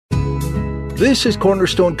This is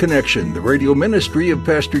Cornerstone Connection, the radio ministry of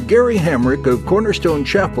Pastor Gary Hamrick of Cornerstone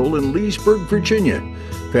Chapel in Leesburg, Virginia.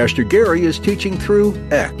 Pastor Gary is teaching through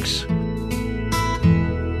Acts. Real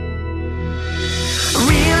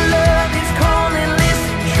love is calling,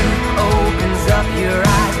 listen, truth opens up your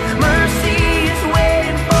eyes. Mercy is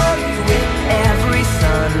waiting for you with every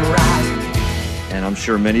sunrise. And I'm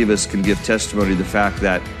sure many of us can give testimony to the fact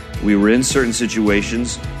that we were in certain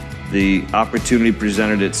situations, the opportunity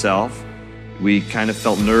presented itself, we kind of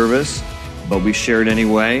felt nervous, but we shared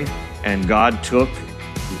anyway, and God took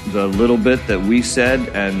the little bit that we said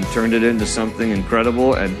and turned it into something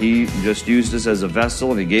incredible, and He just used us as a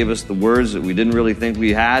vessel, and He gave us the words that we didn't really think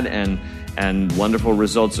we had, and wonderful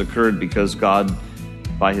results occurred because God,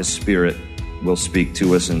 by His Spirit, will speak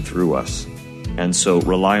to us and through us. And so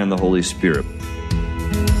rely on the Holy Spirit.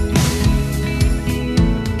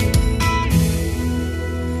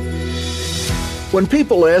 When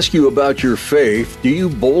people ask you about your faith, do you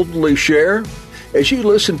boldly share? As you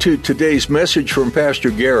listen to today's message from Pastor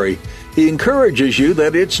Gary, he encourages you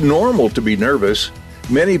that it's normal to be nervous.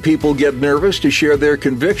 Many people get nervous to share their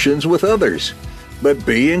convictions with others. But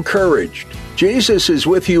be encouraged. Jesus is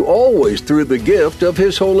with you always through the gift of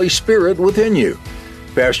His Holy Spirit within you.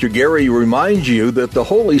 Pastor Gary reminds you that the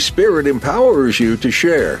Holy Spirit empowers you to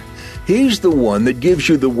share. He's the one that gives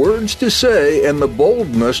you the words to say and the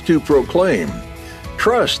boldness to proclaim.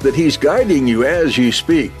 Trust that He's guiding you as you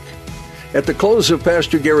speak. At the close of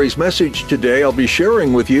Pastor Gary's message today, I'll be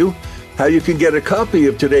sharing with you how you can get a copy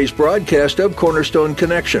of today's broadcast of Cornerstone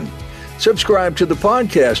Connection. Subscribe to the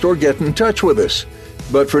podcast or get in touch with us.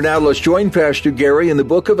 But for now, let's join Pastor Gary in the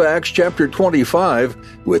book of Acts chapter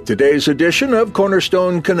 25 with today's edition of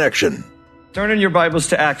Cornerstone Connection. Turn in your Bibles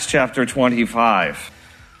to Acts chapter 25.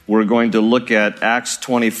 We're going to look at Acts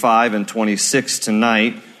 25 and 26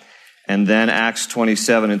 tonight, and then Acts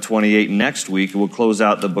 27 and 28 next week. We'll close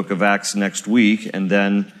out the book of Acts next week, and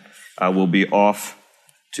then we'll be off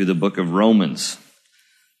to the book of Romans.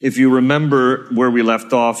 If you remember where we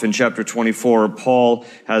left off in chapter 24, Paul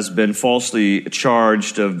has been falsely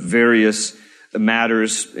charged of various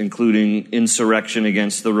matters, including insurrection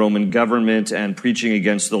against the Roman government and preaching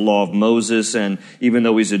against the law of Moses, and even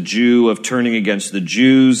though he's a Jew, of turning against the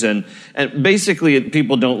Jews. And basically,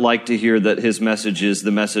 people don't like to hear that his message is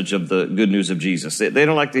the message of the good news of Jesus. They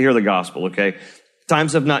don't like to hear the gospel, okay?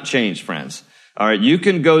 Times have not changed, friends. All right, you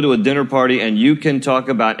can go to a dinner party and you can talk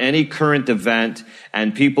about any current event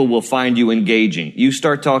and people will find you engaging. You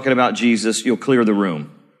start talking about Jesus, you'll clear the room.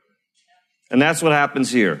 And that's what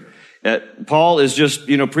happens here. Paul is just,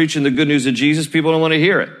 preaching the good news of Jesus. People don't want to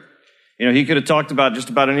hear it. He could have talked about just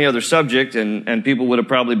about any other subject and people would have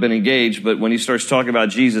probably been engaged. But when he starts talking about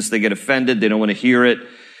Jesus, they get offended. They don't want to hear it.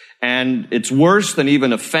 And it's worse than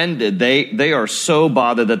even offended. They are so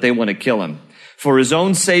bothered that they want to kill him. For his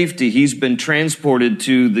own safety, he's been transported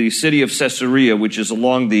to the city of Caesarea, which is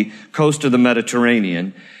along the coast of the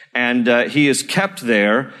Mediterranean. And he is kept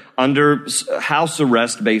there under house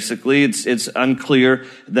arrest, basically. It's unclear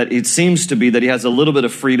that it seems to be that he has a little bit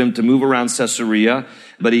of freedom to move around Caesarea,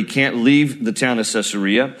 but he can't leave the town of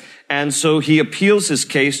Caesarea. And so he appeals his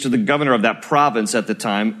case to the governor of that province at the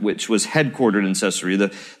time, which was headquartered in Caesarea,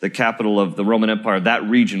 the capital of the Roman Empire. That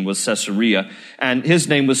region was Caesarea, and his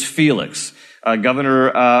name was Felix.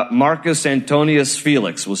 Governor Marcus Antonius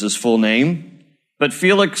Felix was his full name. But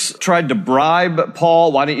Felix tried to bribe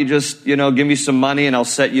Paul. Why don't you just, give me some money and I'll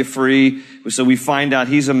set you free? So we find out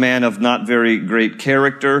he's a man of not very great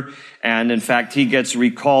character. And in fact, he gets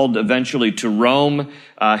recalled eventually to Rome.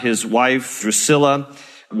 His wife, Drusilla,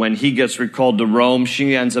 when he gets recalled to Rome,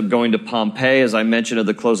 she ends up going to Pompeii, as I mentioned at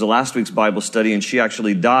the close of last week's Bible study, and she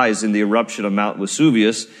actually dies in the eruption of Mount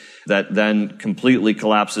Vesuvius that then completely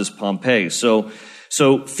collapses Pompeii. So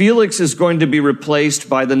Felix is going to be replaced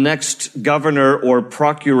by the next governor or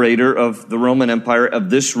procurator of the Roman Empire of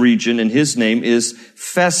this region, and his name is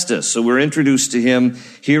Festus. So we're introduced to him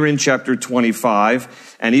here in chapter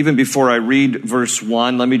 25. And even before I read verse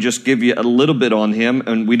 1, let me just give you a little bit on him.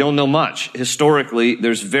 And we don't know much. Historically,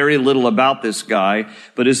 there's very little about this guy,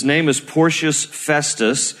 but his name is Porcius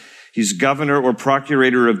Festus. He's governor or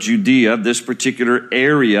procurator of Judea, this particular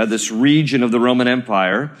area, this region of the Roman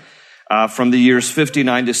Empire. From the years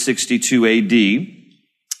 59 to 62 AD.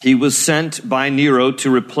 He was sent by Nero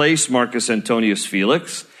to replace Marcus Antonius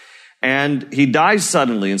Felix, and he dies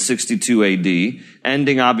suddenly in 62 AD,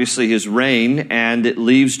 ending obviously his reign, and it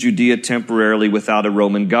leaves Judea temporarily without a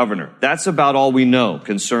Roman governor. That's about all we know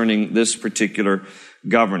concerning this particular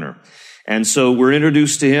governor. And so we're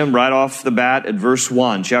introduced to him right off the bat at verse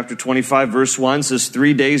 1. Chapter 25, verse 1 says,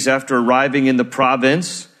 3 days after arriving in the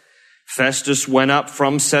province, Festus went up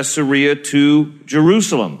from Caesarea to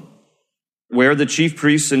Jerusalem, where the chief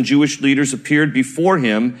priests and Jewish leaders appeared before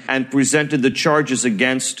him and presented the charges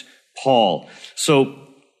against Paul. So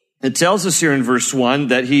it tells us here in verse 1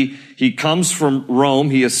 that he comes from Rome.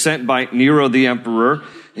 He is sent by Nero the emperor.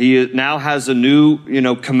 He now has a new,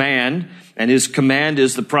 command, and his command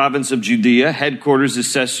is the province of Judea. Headquarters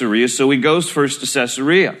is Caesarea. So he goes first to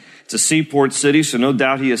Caesarea. It's a seaport city, so no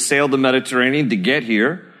doubt he has sailed the Mediterranean to get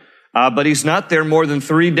here. But he's not there more than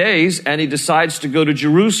 3 days, and he decides to go to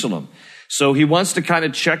Jerusalem. So he wants to kind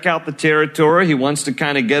of check out the territory. He wants to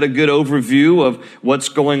kind of get a good overview of what's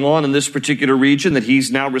going on in this particular region that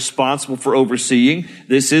he's now responsible for overseeing.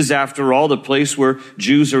 This is, after all, the place where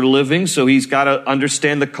Jews are living. So he's got to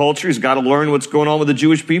understand the culture. He's got to learn what's going on with the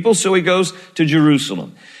Jewish people. So he goes to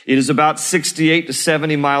Jerusalem. It is about 68 to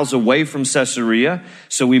 70 miles away from Caesarea.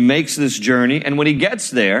 So he makes this journey. And when he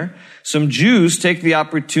gets there, some Jews take the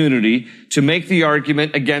opportunity to make the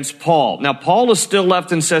argument against Paul. Now, Paul is still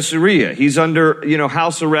left in Caesarea. He's under,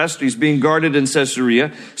 house arrest. He's being guarded in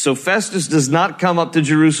Caesarea. So Festus does not come up to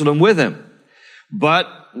Jerusalem with him. But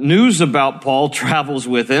news about Paul travels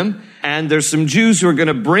with him. And there's some Jews who are going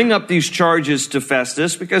to bring up these charges to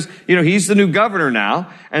Festus because, he's the new governor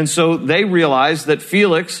now. And so they realize that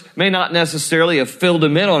Felix may not necessarily have filled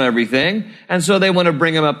him in on everything. And so they want to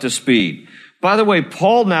bring him up to speed. By the way,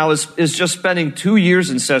 Paul now is just spending 2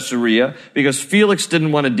 years in Caesarea because Felix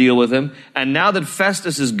didn't want to deal with him. And now that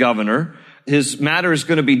Festus is governor, his matter is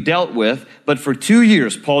going to be dealt with. But for 2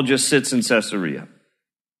 years, Paul just sits in Caesarea.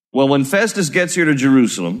 Well, when Festus gets here to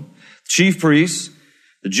Jerusalem, chief priests,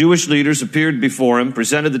 the Jewish leaders appeared before him,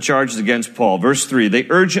 presented the charges against Paul. Verse 3, they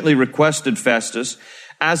urgently requested Festus,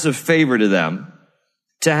 as a favor to them,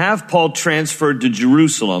 to have Paul transferred to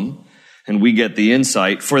Jerusalem. And we get the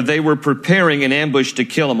insight, for they were preparing an ambush to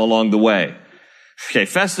kill him along the way. Okay,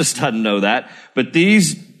 Festus doesn't know that, but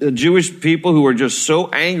these Jewish people who are just so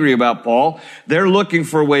angry about Paul, they're looking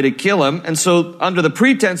for a way to kill him. And so under the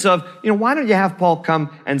pretense of, why don't you have Paul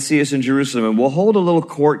come and see us in Jerusalem and we'll hold a little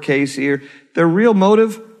court case here. Their real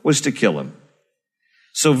motive was to kill him.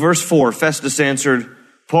 So verse 4, Festus answered,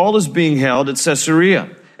 Paul is being held at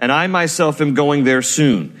Caesarea, and I myself am going there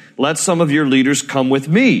soon. Let some of your leaders come with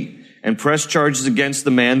me and press charges against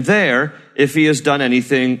the man there if he has done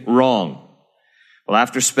anything wrong. Well,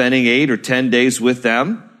 after spending 8 or 10 days with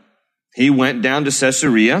them, he went down to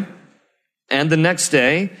Caesarea, and the next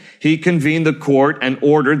day he convened the court and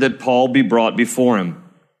ordered that Paul be brought before him.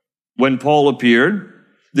 When Paul appeared,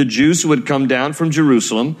 the Jews who had come down from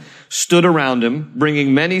Jerusalem stood around him,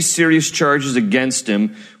 bringing many serious charges against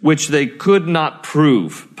him, which they could not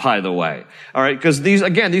prove, by the way. All right, because these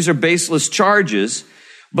are baseless charges.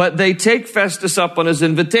 But they take Festus up on his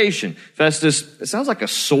invitation. Festus, it sounds like a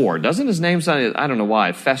sword. Doesn't his name sound, I don't know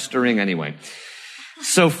why, festering anyway.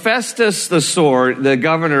 So Festus the sword, the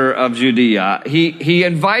governor of Judea, he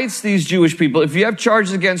invites these Jewish people, if you have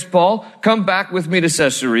charges against Paul, come back with me to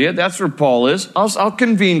Caesarea. That's where Paul is. I'll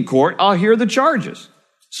convene court. I'll hear the charges.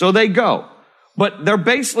 So they go. But they're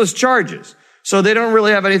baseless charges. So they don't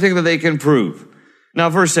really have anything that they can prove. Now,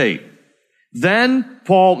 verse 8. Then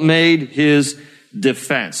Paul made his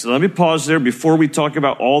defense. So let me pause there before we talk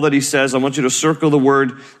about all that he says. I want you to circle the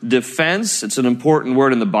word defense. It's an important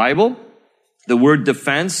word in the Bible. The word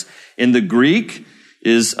defense in the Greek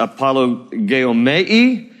is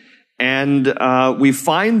apologeomai, and we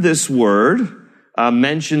find this word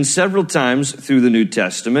mentioned several times through the New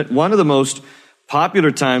Testament. One of the most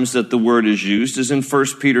popular times that the word is used is in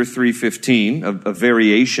 1 Peter 3:15, a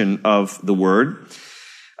variation of the word,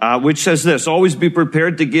 which says this, always be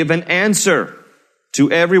prepared to give an answer to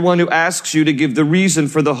everyone who asks you to give the reason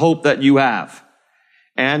for the hope that you have.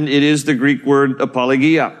 And it is the Greek word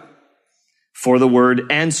apologia for the word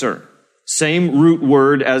answer. Same root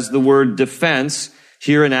word as the word defense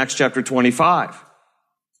here in Acts chapter 25.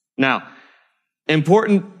 Now,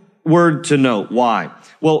 important word to note. Why?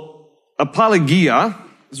 Well, apologia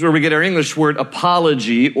is where we get our English word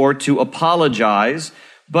apology or to apologize,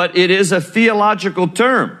 but it is a theological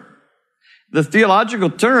term. The theological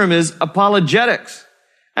term is apologetics.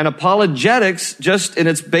 And apologetics, just in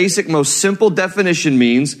its basic, most simple definition,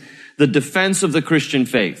 means the defense of the Christian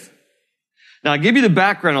faith. Now, I'll give you the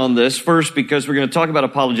background on this first because we're going to talk about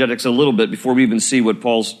apologetics a little bit before we even see what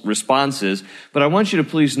Paul's response is. But I want you to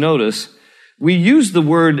please notice, we use the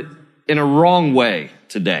word in a wrong way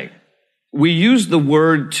today. We use the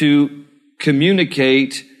word to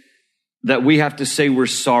communicate that we have to say we're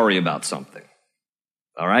sorry about something.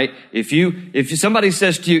 All right? If somebody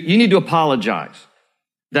says to you, you need to apologize,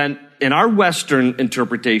 then in our Western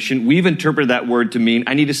interpretation, we've interpreted that word to mean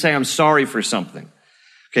I need to say I'm sorry for something.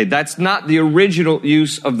 Okay, that's not the original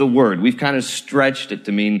use of the word. We've kind of stretched it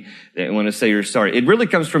to mean that you want to say you're sorry. It really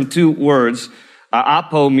comes from two words,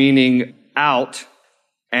 apo meaning out,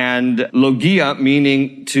 and logia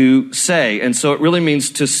meaning to say. And so it really means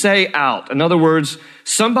to say out. In other words,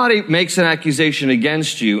 somebody makes an accusation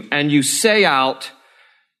against you, and you say out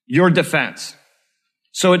your defense.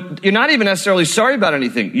 So you're not even necessarily sorry about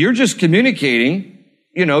anything. You're just communicating,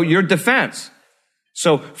 your defense.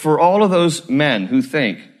 So for all of those men who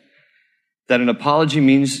think that an apology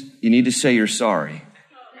means you need to say you're sorry.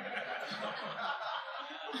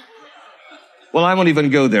 Well, I won't even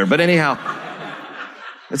go there. But anyhow,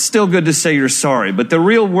 it's still good to say you're sorry. But the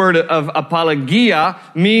real word of apologia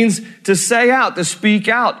means to say out, to speak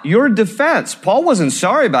out. Your defense. Paul wasn't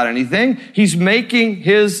sorry about anything. He's making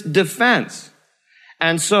his defense.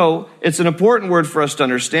 And so it's an important word for us to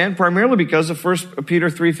understand, primarily because of 1 Peter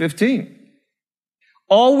 3:15.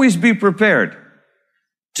 Always be prepared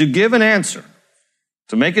to give an answer,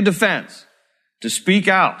 to make a defense, to speak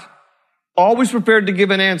out. Always prepared to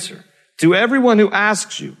give an answer to everyone who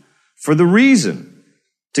asks you for the reason,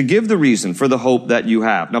 to give the reason for the hope that you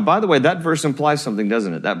have. Now, by the way, that verse implies something,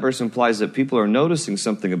 doesn't it? That verse implies that people are noticing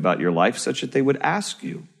something about your life such that they would ask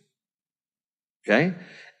you. Okay?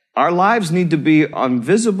 Our lives need to be on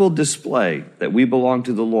visible display that we belong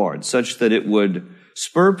to the Lord, such that it would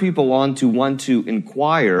spur people on to want to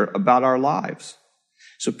inquire about our lives.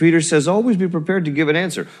 So Peter says, always be prepared to give an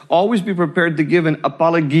answer. Always be prepared to give an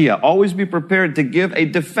apologia. Always be prepared to give a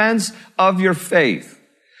defense of your faith.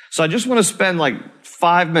 So I just want to spend like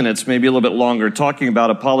 5 minutes, maybe a little bit longer, talking about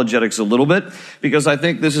apologetics a little bit, because I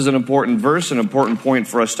think this is an important verse, an important point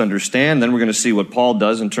for us to understand. Then we're going to see what Paul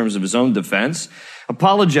does in terms of his own defense.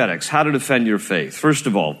 Apologetics, how to defend your faith. First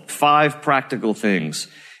of all, 5 practical things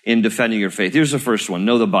in defending your faith. Here's the first one.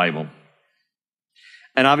 Know the Bible.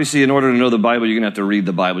 And obviously, in order to know the Bible, you're going to have to read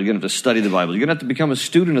the Bible. You're going to have to study the Bible. You're going to have to become a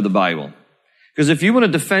student of the Bible. Because if you want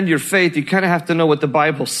to defend your faith, you kind of have to know what the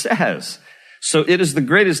Bible says. So it is the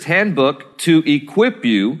greatest handbook to equip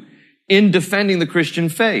you in defending the Christian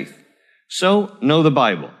faith. So know the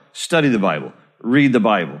Bible. Study the Bible. Read the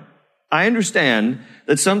Bible. I understand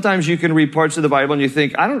that sometimes you can read parts of the Bible and you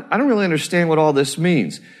think, I don't really understand what all this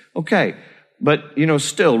means. Okay. But,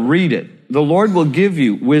 still read it. The Lord will give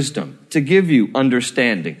you wisdom, to give you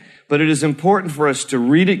understanding. But it is important for us to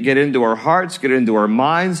read it, get into our hearts, get into our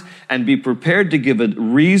minds, and be prepared to give a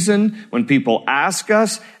reason when people ask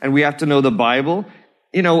us, and we have to know the Bible.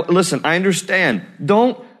 Listen, I understand.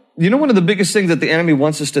 One of the biggest things that the enemy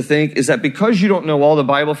wants us to think is that because you don't know all the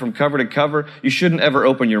Bible from cover to cover, you shouldn't ever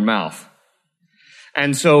open your mouth.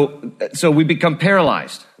 And so we become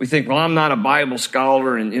paralyzed. We think, well, I'm not a Bible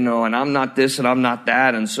scholar and I'm not this and I'm not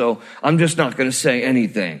that. And so I'm just not going to say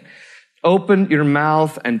anything. Open your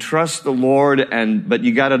mouth and trust the Lord. But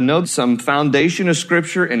you got to know some foundation of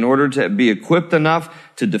Scripture in order to be equipped enough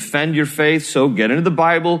to defend your faith. So get into the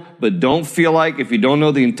Bible, but don't feel like if you don't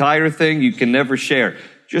know the entire thing, you can never share.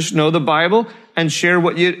 Just know the Bible and share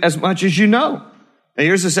as much as you know. And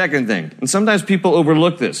here's the second thing. And sometimes people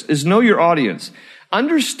overlook this, is know your audience.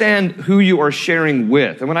 Understand who you are sharing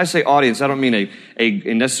with. And when I say audience, I don't mean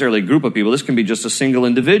a necessarily a group of people. This can be just a single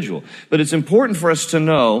individual. But it's important for us to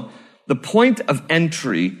know the point of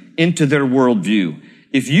entry into their worldview.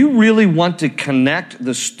 If you really want to connect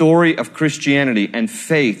the story of Christianity and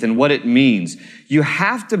faith and what it means, you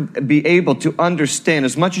have to be able to understand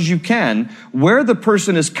as much as you can where the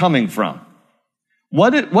person is coming from.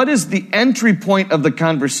 What is the entry point of the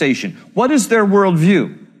conversation? What is their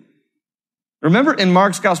worldview? Remember in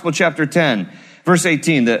Mark's Gospel, chapter 10, verse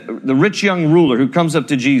 18, the rich young ruler who comes up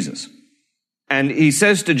to Jesus, and he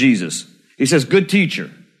says to Jesus, he says, "Good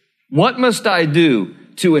teacher, what must I do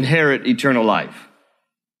to inherit eternal life?"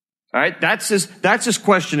 All right, that's his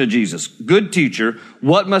question to Jesus. "Good teacher,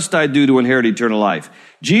 what must I do to inherit eternal life?"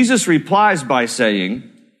 Jesus replies by saying,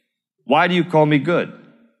 "Why do you call me good?"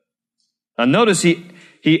 Now notice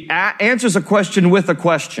he answers a question with a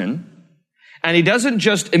question. And he doesn't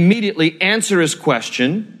just immediately answer his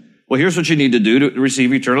question, well, here's what you need to do to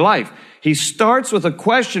receive eternal life. He starts with a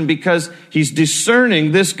question because he's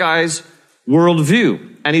discerning this guy's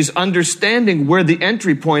worldview. And he's understanding where the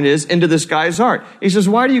entry point is into this guy's heart. He says,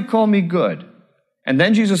 "Why do you call me good?" And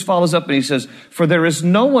then Jesus follows up and he says, "For there is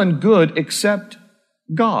no one good except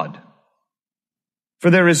God."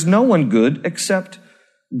 For there is no one good except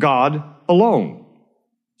God alone.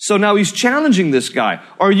 So now he's challenging this guy.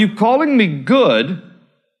 Are you calling me good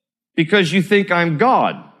because you think I'm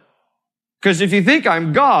God? Because if you think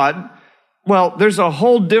I'm God, well, there's a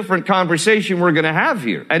whole different conversation we're going to have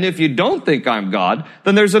here. And if you don't think I'm God,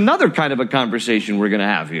 then there's another kind of a conversation we're going to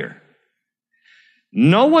have here.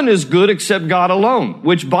 No one is good except God alone,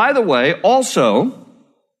 which, by the way, also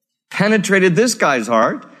penetrated this guy's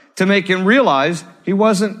heart to make him realize he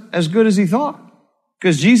wasn't as good as he thought.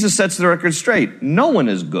 Because Jesus sets the record straight. No one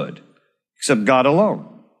is good except God alone.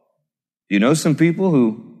 You know some people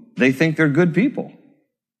who they think they're good people.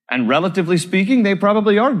 And relatively speaking, they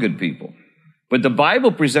probably are good people. But the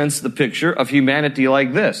Bible presents the picture of humanity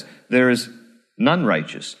like this. There is none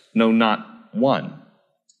righteous. No, not one.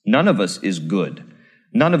 None of us is good.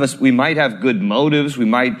 None of us, we might have good motives. We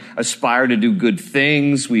might aspire to do good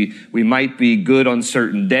things. We might be good on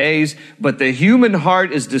certain days. But the human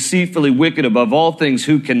heart is deceitfully wicked above all things.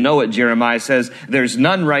 Who can know it? Jeremiah says, there's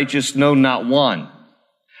none righteous, no, not one.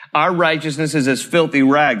 Our righteousness is as filthy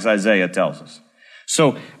rags, Isaiah tells us.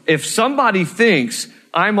 So if somebody thinks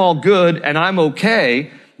I'm all good and I'm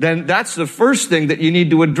okay, then that's the first thing that you need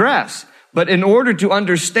to address. But in order to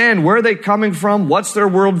understand where they're coming from, what's their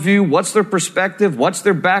worldview, what's their perspective, what's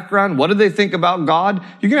their background, what do they think about God,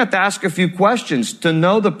 you're going to have to ask a few questions to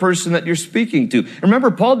know the person that you're speaking to.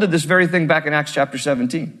 Remember, Paul did this very thing back in Acts chapter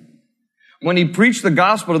 17. When he preached the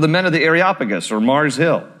gospel to the men of the Areopagus or Mars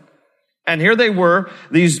Hill. And here they were,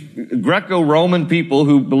 these Greco-Roman people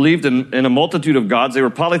who believed in a multitude of gods. They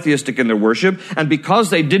were polytheistic in their worship. And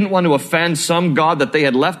because they didn't want to offend some god that they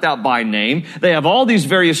had left out by name, they have all these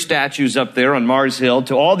various statues up there on Mars Hill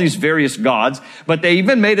to all these various gods. But they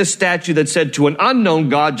even made a statue that said to an unknown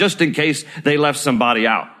god, just in case they left somebody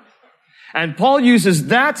out. And Paul uses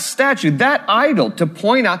that statue, that idol, to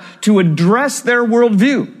point out, to address their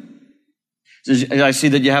worldview. He says, I see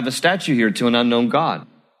that you have a statue here to an unknown god.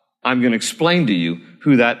 I'm going to explain to you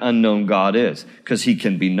who that unknown God is, because he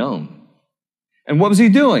can be known. And what was he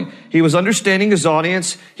doing? He was understanding his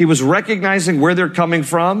audience. He was recognizing where they're coming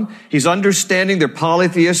from. He's understanding their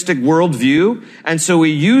polytheistic worldview. And so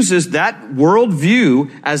he uses that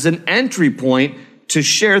worldview as an entry point to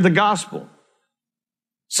share the gospel.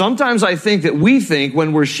 Sometimes I think that we think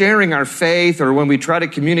when we're sharing our faith or when we try to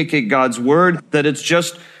communicate God's word, that it's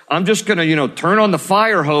just, I'm just going to, turn on the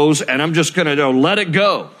fire hose and I'm just going to let it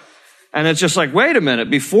go. And it's just like, wait a minute,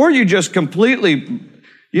 before you just completely,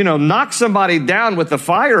 knock somebody down with the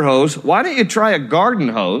fire hose, why don't you try a garden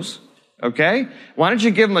hose? Okay? Why don't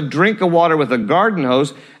you give them a drink of water with a garden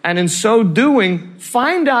hose? And in so doing,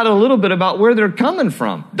 find out a little bit about where they're coming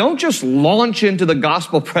from. Don't just launch into the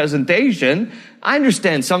gospel presentation. I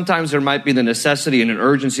understand sometimes there might be the necessity and an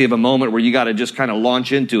urgency of a moment where you got to just kind of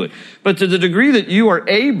launch into it. But to the degree that you are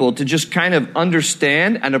able to just kind of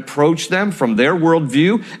understand and approach them from their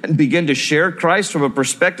worldview and begin to share Christ from a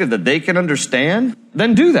perspective that they can understand,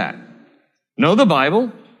 then do that. Know the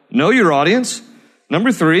Bible. Know your audience.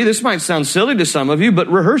 Number 3, this might sound silly to some of you, but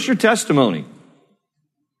rehearse your testimony.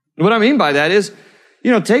 What I mean by that is,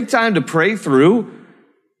 take time to pray through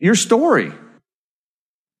your story.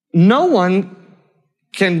 No one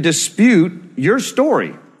can dispute your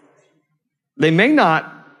story. They may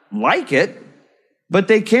not like it, but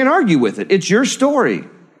they can't argue with it. It's your story.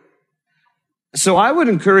 So I would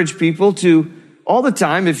encourage people to, all the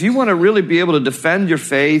time, if you want to really be able to defend your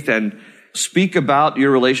faith and speak about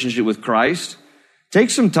your relationship with Christ, take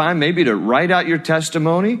some time maybe to write out your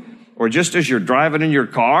testimony, or just as you're driving in your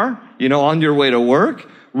car, on your way to work,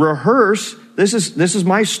 rehearse. This is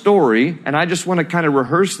my story, and I just want to kind of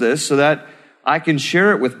rehearse this so that I can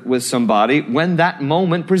share it with somebody when that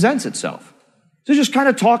moment presents itself. So just kind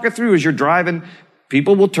of talk it through as you're driving.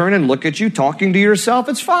 People will turn and look at you talking to yourself.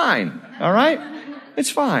 It's fine. All right? It's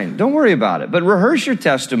fine. Don't worry about it. But rehearse your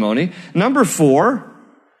testimony. Number 4,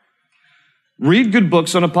 read good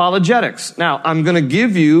books on apologetics. Now, I'm going to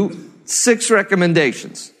give you 6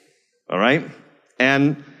 recommendations. All right?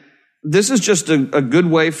 And this is just a good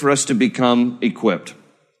way for us to become equipped.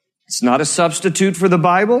 It's not a substitute for the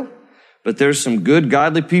Bible, but there's some good,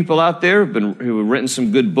 godly people out there who have written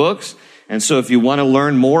some good books. And so if you want to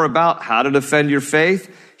learn more about how to defend your faith,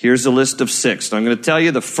 here's a list of 6. So I'm going to tell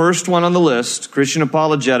you the first one on the list, Christian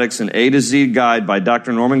Apologetics, an A to Z guide by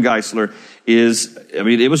Dr. Norman Geisler,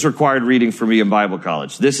 it was required reading for me in Bible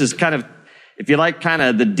college. This is kind of, if you like kind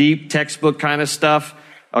of the deep textbook kind of stuff,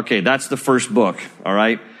 okay, that's the first book, all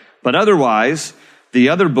right? But otherwise, the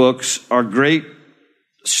other books are great,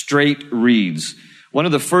 straight reads. One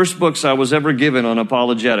of the first books I was ever given on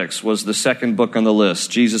apologetics was the second book on the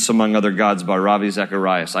list, Jesus Among Other Gods by Ravi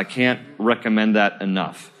Zacharias. I can't recommend that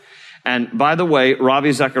enough. And by the way,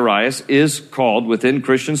 Ravi Zacharias is called within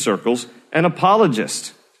Christian circles an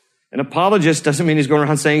apologist. An apologist doesn't mean he's going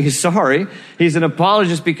around saying he's sorry. He's an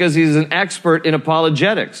apologist because he's an expert in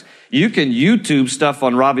apologetics. You can YouTube stuff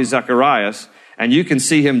on Ravi Zacharias, and you can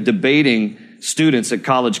see him debating students at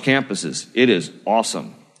college campuses. It is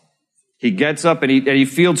awesome. He gets up and he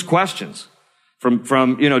fields questions from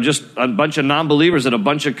just a bunch of non-believers at a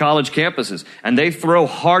bunch of college campuses. And they throw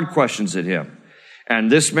hard questions at him.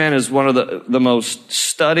 And this man is one of the most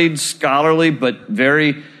studied, scholarly, but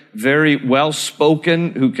very, very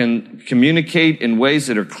well-spoken, who can communicate in ways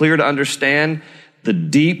that are clear to understand the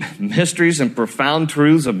deep mysteries and profound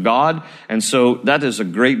truths of God. And so that is a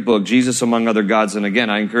great book, Jesus Among Other Gods. And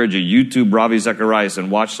again, I encourage you, YouTube Ravi Zacharias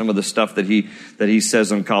and watch some of the stuff that he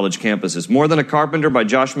says on college campuses. More Than a Carpenter by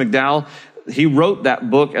Josh McDowell. He wrote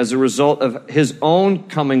that book as a result of his own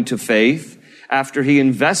coming to faith after he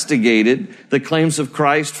investigated the claims of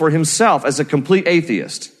Christ for himself as a complete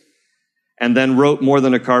atheist, and then wrote More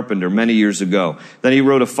Than a Carpenter many years ago. Then he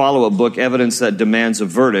wrote a follow-up book, Evidence That Demands a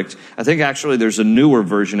Verdict. I think actually there's a newer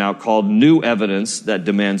version out called New Evidence That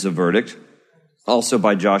Demands a Verdict, also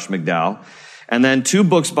by Josh McDowell. And then 2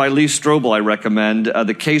 books by Lee Strobel I recommend,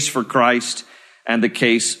 The Case for Christ and The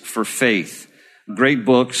Case for Faith. Great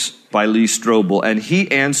books by Lee Strobel. And he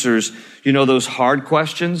answers, those hard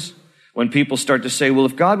questions. When people start to say, well,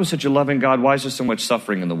 if God was such a loving God, why is there so much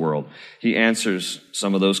suffering in the world? He answers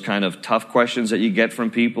some of those kind of tough questions that you get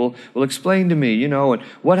from people. Well, explain to me, and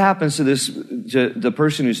what happens to the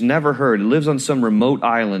person who's never heard, lives on some remote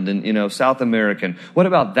island in, South America? And what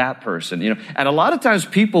about that person? And a lot of times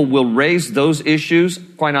people will raise those issues,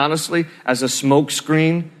 quite honestly, as a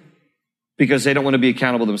smokescreen because they don't want to be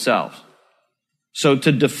accountable themselves. So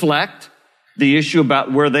to deflect the issue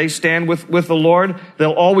about where they stand with the Lord,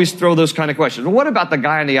 they'll always throw those kind of questions. Well, what about the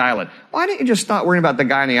guy on the island? Why don't you just stop worrying about the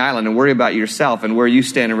guy on the island and worry about yourself and where you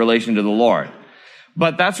stand in relation to the Lord?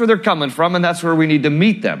 But that's where they're coming from, and that's where we need to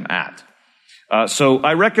meet them at. So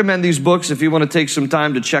I recommend these books if you want to take some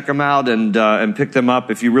time to check them out and pick them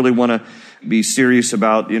up. If you really want to be serious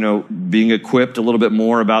about, being equipped a little bit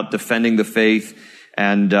more about defending the faith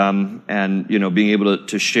and being able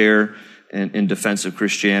to share in defense of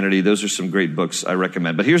Christianity. Those are some great books I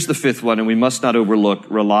recommend. But here's the 5th one, and we must not overlook,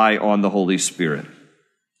 rely on the Holy Spirit.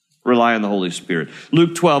 Rely on the Holy Spirit.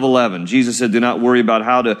 Luke 12:11, Jesus said, do not worry about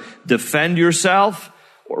how to defend yourself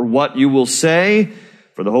or what you will say,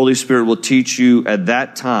 for the Holy Spirit will teach you at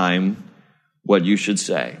that time what you should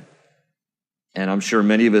say. And I'm sure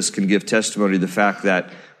many of us can give testimony to the fact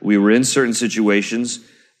that we were in certain situations,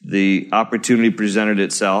 the opportunity presented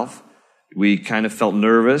itself, we kind of felt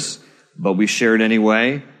nervous, but we shared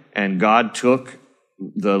anyway, and God took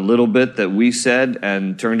the little bit that we said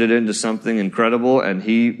and turned it into something incredible, and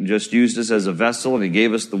He just used us as a vessel, and He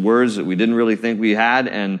gave us the words that we didn't really think we had,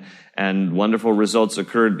 and wonderful results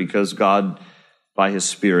occurred because God, by His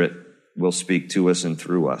Spirit, will speak to us and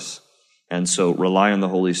through us. And so rely on the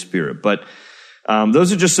Holy Spirit. But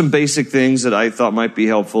those are just some basic things that I thought might be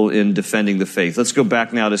helpful in defending the faith. Let's go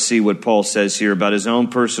back now to see what Paul says here about his own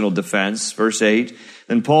personal defense. Verse 8,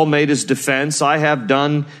 then Paul made his defense, I have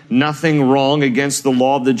done nothing wrong against the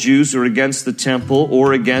law of the Jews or against the temple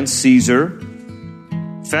or against Caesar.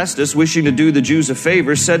 Festus, wishing to do the Jews a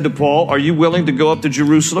favor, said to Paul, are you willing to go up to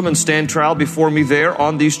Jerusalem and stand trial before me there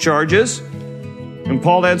on these charges? And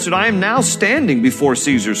Paul answered, I am now standing before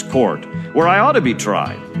Caesar's court, where I ought to be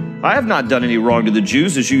tried. I have not done any wrong to the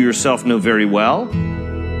Jews, as you yourself know very well. Open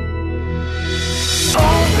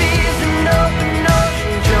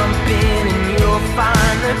ocean, jump in and you'll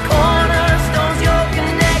find the cornerstone's your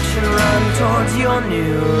connection. Run towards your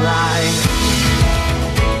new life.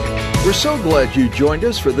 We're so glad you joined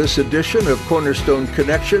us for this edition of Cornerstone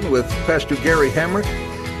Connection with Pastor Gary Hamrick.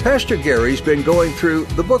 Pastor Gary's been going through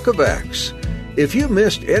the book of Acts. If you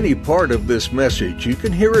missed any part of this message, you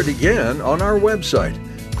can hear it again on our website,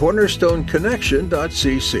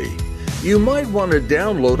 cornerstoneconnection.cc. You might want to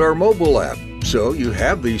download our mobile app so you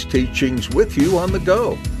have these teachings with you on the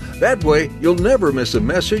go. That way, you'll never miss a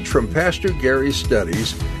message from Pastor Gary's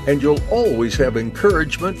studies, and you'll always have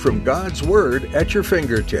encouragement from God's Word at your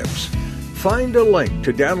fingertips. Find a link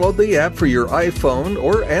to download the app for your iPhone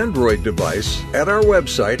or Android device at our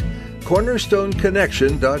website,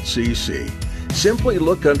 cornerstoneconnection.cc. Simply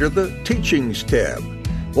look under the Teachings tab.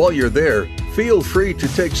 While you're there, feel free to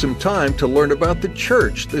take some time to learn about the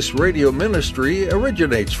church this radio ministry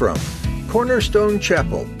originates from, Cornerstone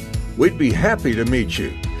Chapel. We'd be happy to meet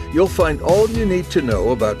you. You'll find all you need to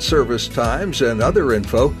know about service times and other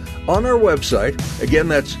info on our website. Again,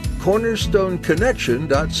 that's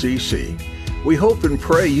cornerstoneconnection.cc. We hope and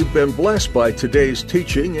pray you've been blessed by today's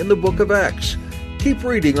teaching in the book of Acts. Keep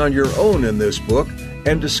reading on your own in this book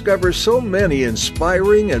and discover so many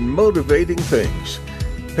inspiring and motivating things.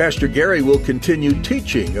 Pastor Gary will continue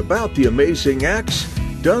teaching about the amazing acts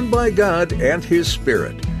done by God and His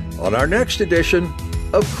Spirit on our next edition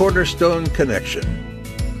of Cornerstone Connection.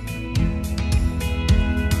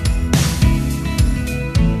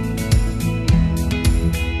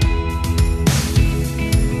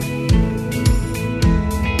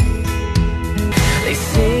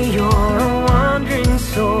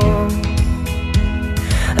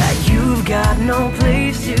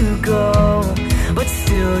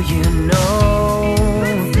 you know